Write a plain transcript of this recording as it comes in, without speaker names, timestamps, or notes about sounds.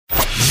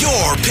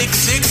Your Pick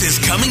 6 is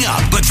coming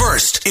up. But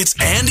first, it's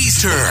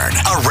Andy's turn.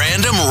 A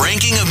random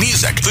ranking of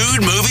music,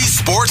 food, movies,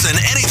 sports, and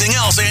anything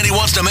else Andy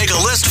wants to make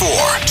a list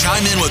for.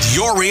 Chime in with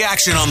your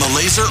reaction on the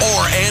Laser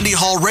or Andy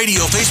Hall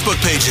Radio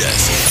Facebook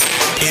pages.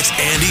 It's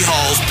Andy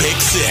Hall's Pick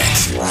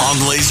 6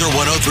 on Laser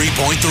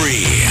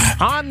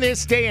 103.3. On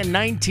this day in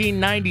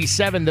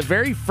 1997, the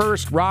very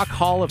first Rock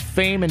Hall of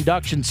Fame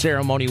induction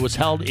ceremony was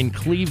held in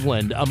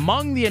Cleveland.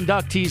 Among the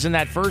inductees in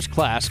that first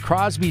class,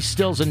 Crosby,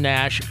 Stills and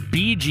Nash,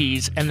 Bee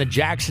Gees, and the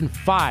Jackson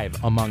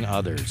 5, among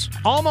others.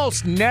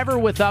 Almost never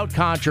without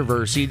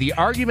controversy, the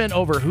argument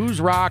over who's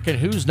rock and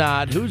who's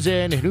not, who's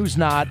in and who's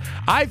not,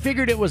 I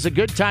figured it was a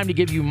good time to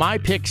give you my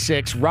Pick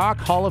 6 Rock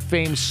Hall of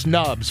Fame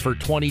snubs for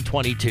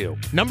 2022.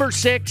 Number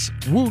 6,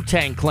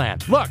 Wu-Tang Clan.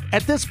 Look,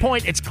 at this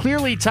point, it's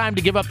clearly time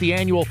to give up the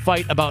annual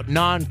fight about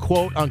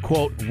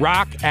non-quote-unquote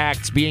rock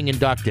acts being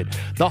inducted.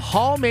 The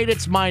Hall made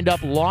its mind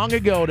up long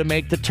ago to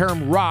make the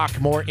term rock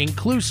more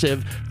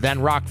inclusive than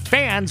rock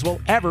fans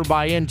will ever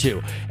buy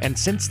into. And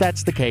since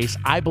that's the case,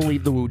 I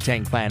believe the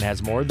Wu-Tang Clan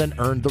has more than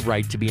earned the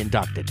right to be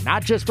inducted.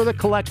 Not just for the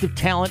collective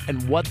talent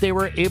and what they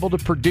were able to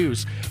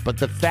produce, but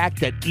the fact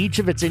that each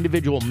of its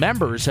individual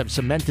members have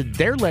cemented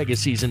their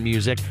legacies in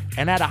music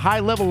and at a high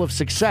level of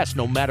success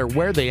no matter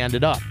where they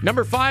ended up.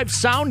 Number 5,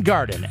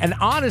 Soundgarden. And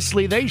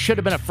honestly, they should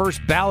have been a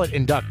first ballot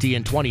inductee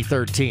in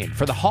 2013.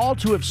 For the Hall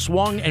to have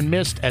swung and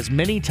missed as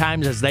many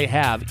times as they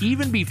have,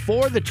 even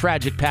before the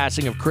tragic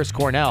passing of Chris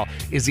Cornell,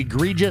 is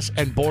egregious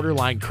and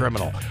borderline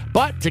criminal.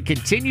 But to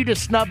continue to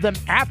snub them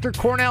after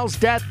Cornell's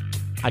death,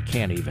 I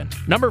can't even.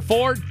 Number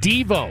 4,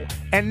 Devo.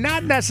 And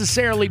not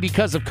necessarily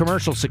because of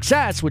commercial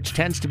success, which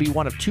tends to be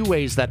one of two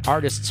ways that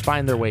artists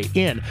find their way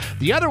in.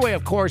 The other way,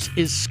 of course,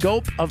 is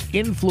scope of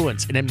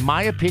influence. And in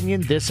my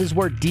opinion, this is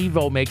where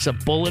Devo makes a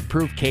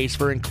bulletproof case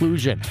for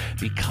inclusion.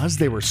 Because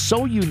they were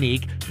so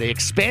unique, they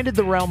expanded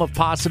the realm of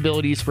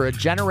possibilities for a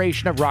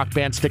generation of rock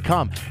bands to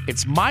come.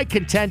 It's my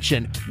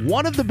contention,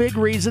 one of the big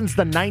reasons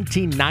the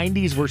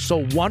 1990s were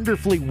so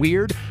wonderfully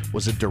weird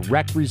was a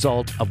direct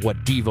result of what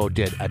Devo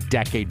did a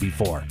decade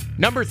before.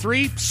 Number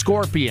 3,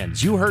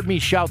 Scorpions. You heard me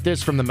shout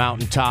this from the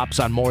mountaintops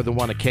on more than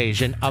one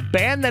occasion. A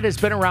band that has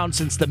been around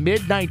since the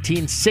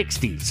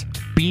mid-1960s.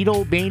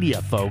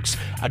 Beatlemania, folks.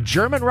 A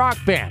German rock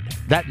band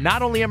that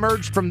not only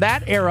emerged from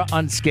that era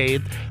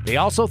unscathed, they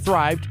also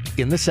thrived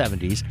in the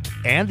 70s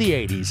and the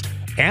 80s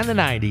and the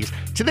 90s.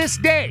 To this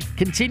day,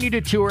 continue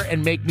to tour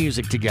and make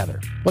music together.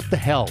 What the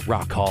hell,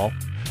 Rock Hall?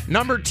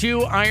 Number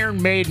 2,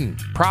 Iron Maiden.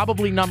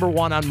 Probably number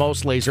 1 on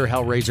most Laser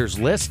Hellraisers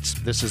lists.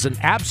 This is an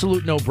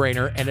absolute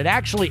no-brainer, and it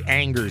actually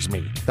angers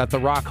me that the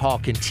Rock Hall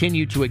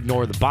continue to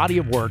ignore the body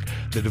of work,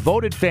 the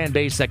devoted fan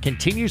base that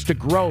continues to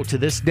grow to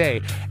this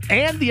day,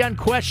 and the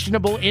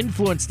unquestionable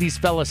influence these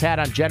fellas had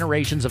on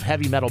generations of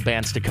heavy metal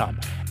bands to come.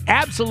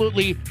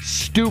 Absolutely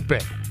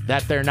stupid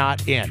that they're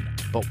not in.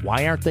 But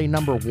why aren't they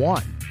number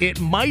 1? It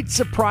might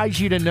surprise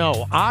you to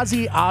know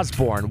Ozzy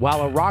Osbourne,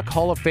 while a Rock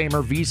Hall of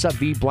Famer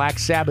vis-a-vis Black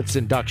Sabbath's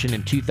induction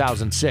in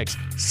 2006,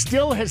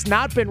 still has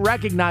not been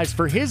recognized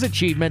for his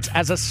achievements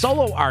as a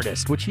solo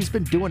artist, which he's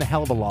been doing a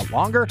hell of a lot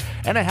longer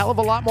and a hell of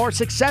a lot more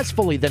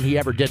successfully than he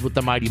ever did with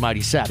the Mighty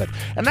Mighty Sabbath.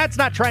 And that's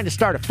not trying to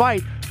start a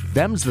fight.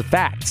 Them's the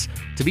facts.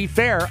 To be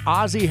fair,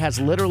 Ozzy has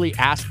literally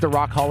asked the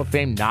Rock Hall of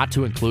Fame not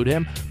to include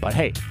him, but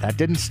hey, that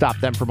didn't stop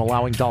them from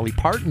allowing Dolly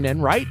Parton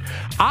in, right?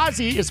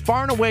 Ozzy is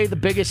far and away the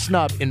biggest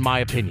snub, in my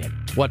opinion.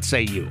 What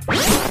say you?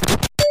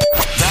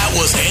 That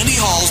was Andy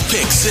Hall's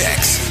Pick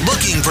 6.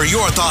 Looking for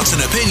your thoughts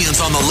and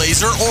opinions on the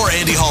Laser or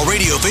Andy Hall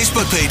Radio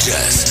Facebook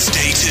pages.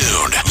 Stay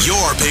tuned.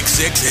 Your Pick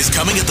 6 is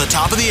coming at the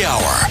top of the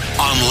hour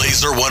on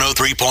Laser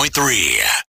 103.3.